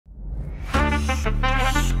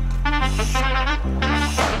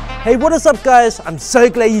Hey, what is up guys? I'm so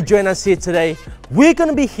glad you joined us here today. We're going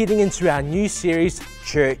to be heading into our new series,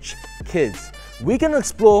 Church Kids. We're going to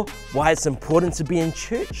explore why it's important to be in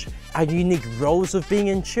church, our unique roles of being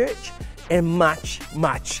in church, and much,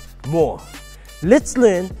 much more. Let's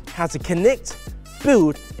learn how to connect,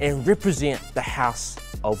 build, and represent the house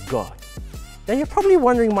of God. Now you're probably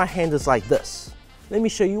wondering my hand is like this. Let me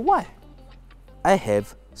show you why. I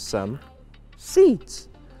have some seeds.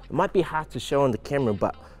 It might be hard to show on the camera,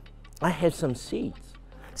 but I have some seeds.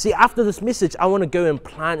 See, after this message, I want to go and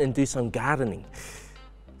plant and do some gardening.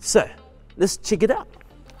 So, let's check it out.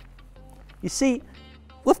 You see,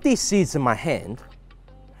 with these seeds in my hand,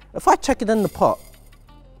 if I chuck it in the pot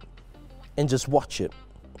and just watch it,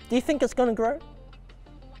 do you think it's going to grow?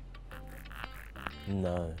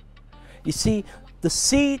 No. You see, the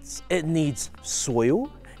seeds, it needs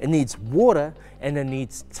soil, it needs water, and it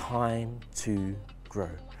needs time to grow.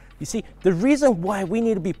 You see, the reason why we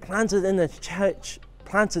need to be planted in the church,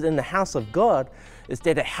 planted in the house of God, is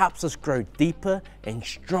that it helps us grow deeper and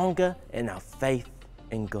stronger in our faith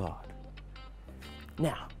in God.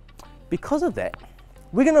 Now, because of that,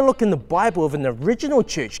 we're going to look in the Bible of an original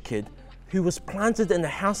church kid who was planted in the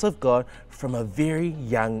house of God from a very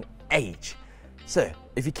young age. So,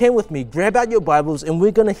 if you can with me, grab out your Bibles and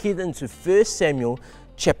we're going to head into 1 Samuel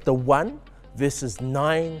chapter 1, verses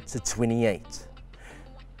 9 to 28.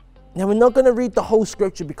 Now, we're not going to read the whole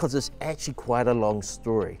scripture because it's actually quite a long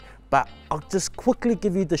story, but I'll just quickly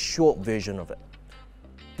give you the short version of it.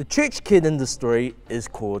 The church kid in the story is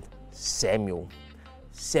called Samuel.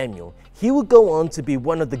 Samuel. He would go on to be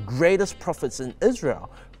one of the greatest prophets in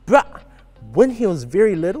Israel, but when he was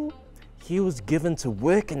very little, he was given to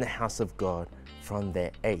work in the house of God from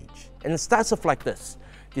that age. And it starts off like this.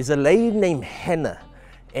 There's a lady named Hannah,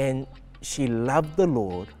 and she loved the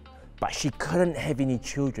Lord, but she couldn't have any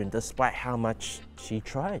children despite how much she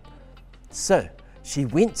tried. So she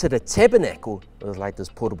went to the tabernacle. It was like this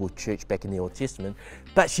portable church back in the Old Testament.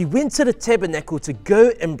 But she went to the tabernacle to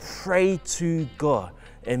go and pray to God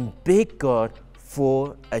and beg God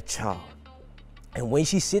for a child. And when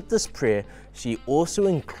she said this prayer, she also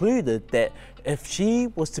included that if she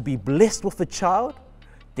was to be blessed with a child,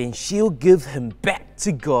 then she'll give him back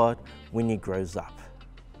to God when he grows up.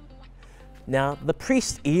 Now, the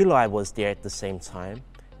priest Eli was there at the same time,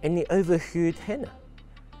 and he overheard Hannah.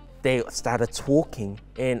 They started talking,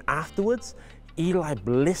 and afterwards, Eli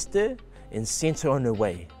blessed her and sent her on her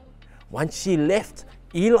way. Once she left,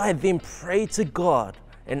 Eli then prayed to God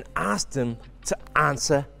and asked him to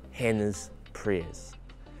answer Hannah's prayers.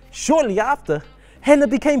 Shortly after, Hannah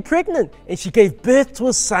became pregnant, and she gave birth to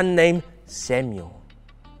a son named Samuel.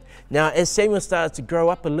 Now, as Samuel started to grow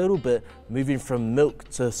up a little bit, moving from milk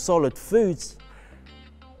to solid foods,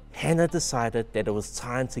 Hannah decided that it was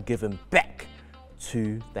time to give him back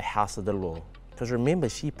to the house of the Lord. Because remember,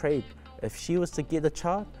 she prayed if she was to get a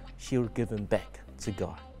child, she would give him back to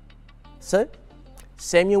God. So,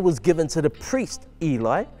 Samuel was given to the priest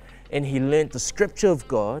Eli, and he learned the scripture of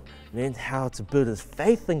God, learned how to build his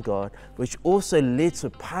faith in God, which also led to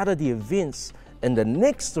part of the events in the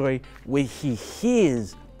next story where he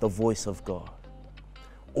hears the voice of God.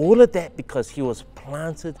 All of that because he was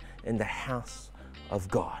planted in the house of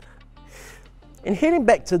God. And heading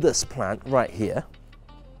back to this plant right here,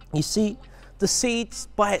 you see the seeds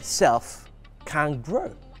by itself can't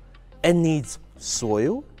grow. It needs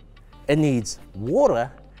soil, it needs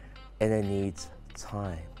water, and it needs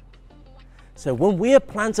time. So when we are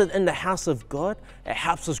planted in the house of God, it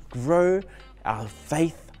helps us grow our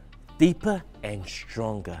faith deeper and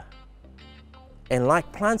stronger. And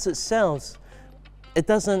like plants itself, it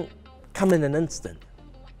doesn't come in an instant.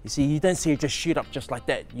 You see, you don't see it just shoot up just like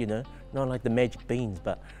that, you know, not like the magic beans,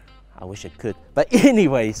 but I wish it could. But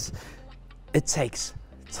anyways, it takes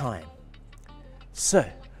time. So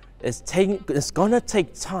it's gonna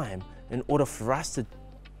take time in order for us to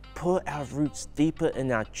put our roots deeper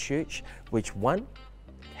in our church, which one,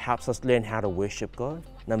 helps us learn how to worship God.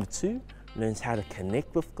 Number two, learns how to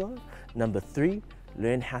connect with God. Number three,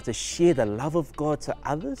 learn how to share the love of God to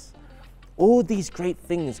others. All these great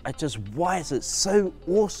things are just why is it so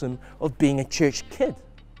awesome of being a church kid.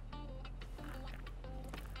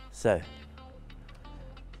 So,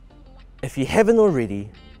 if you haven't already,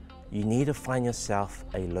 you need to find yourself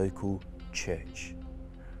a local church.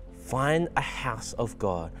 Find a house of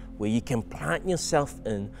God where you can plant yourself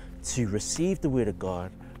in to receive the word of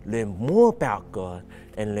God, learn more about God,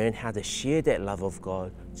 and learn how to share that love of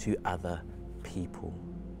God to other people.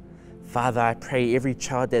 Father, I pray every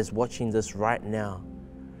child that's watching this right now,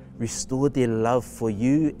 restore their love for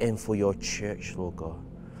you and for your church, Lord God.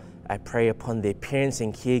 I pray upon their parents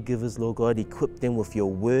and caregivers, Lord God. Equip them with your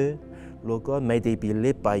word, Lord God. May they be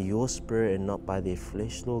led by your spirit and not by their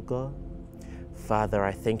flesh, Lord God. Father,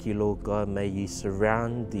 I thank you, Lord God. May you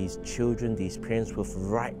surround these children, these parents with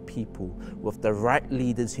right people, with the right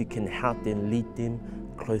leaders who can help them, lead them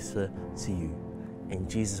closer to you. In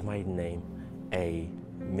Jesus' mighty name,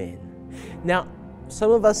 amen. Now,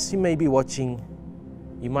 some of us who may be watching,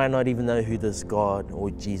 you might not even know who this God or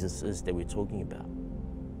Jesus is that we're talking about.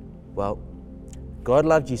 Well, God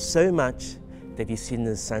loved you so much that he sent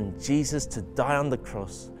his son Jesus to die on the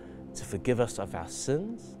cross to forgive us of our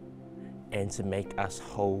sins and to make us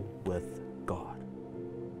whole with God.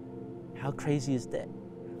 How crazy is that?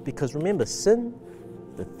 Because remember, sin,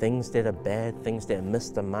 the things that are bad, things that miss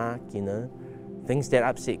the mark, things that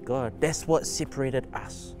upset God, that's what separated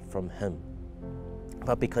us from him.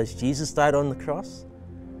 But because Jesus died on the cross,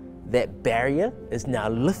 that barrier is now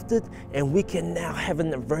lifted and we can now have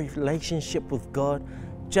a relationship with God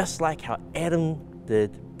just like how Adam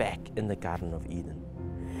did back in the Garden of Eden.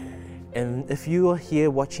 And if you are here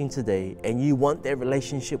watching today and you want that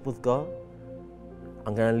relationship with God,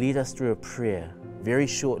 I'm going to lead us through a prayer very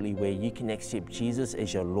shortly where you can accept Jesus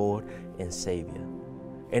as your Lord and Savior.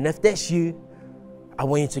 And if that's you, I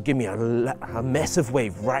want you to give me a massive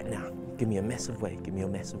wave right now. Give me a massive wave. Give me a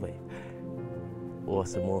massive wave.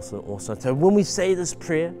 Awesome, awesome, awesome. So when we say this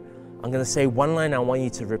prayer, I'm going to say one line. I want you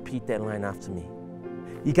to repeat that line after me.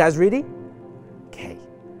 You guys ready? Okay.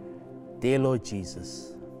 Dear Lord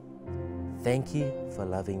Jesus, thank you for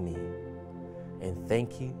loving me and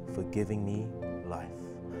thank you for giving me life.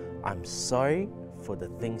 I'm sorry for the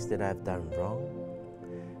things that I've done wrong.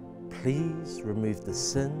 Please remove the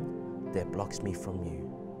sin that blocks me from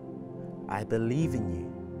you. I believe in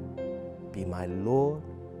you. Be my Lord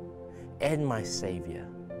and my Savior,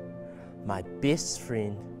 my best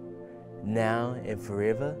friend, now and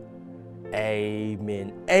forever.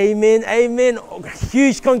 Amen. Amen. Amen. Oh,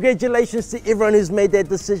 huge congratulations to everyone who's made that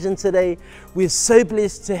decision today. We're so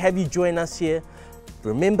blessed to have you join us here.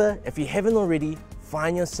 Remember, if you haven't already,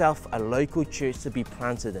 find yourself a local church to be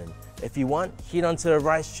planted in. If you want, head on to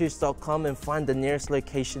arisechurch.com and find the nearest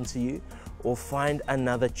location to you, or find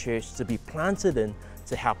another church to be planted in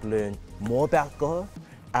to help learn more about God,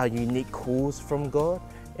 our unique calls from God,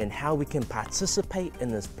 and how we can participate in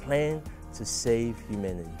this plan to save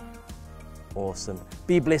humanity. Awesome.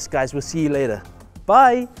 Be blessed, guys. We'll see you later.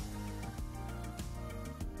 Bye.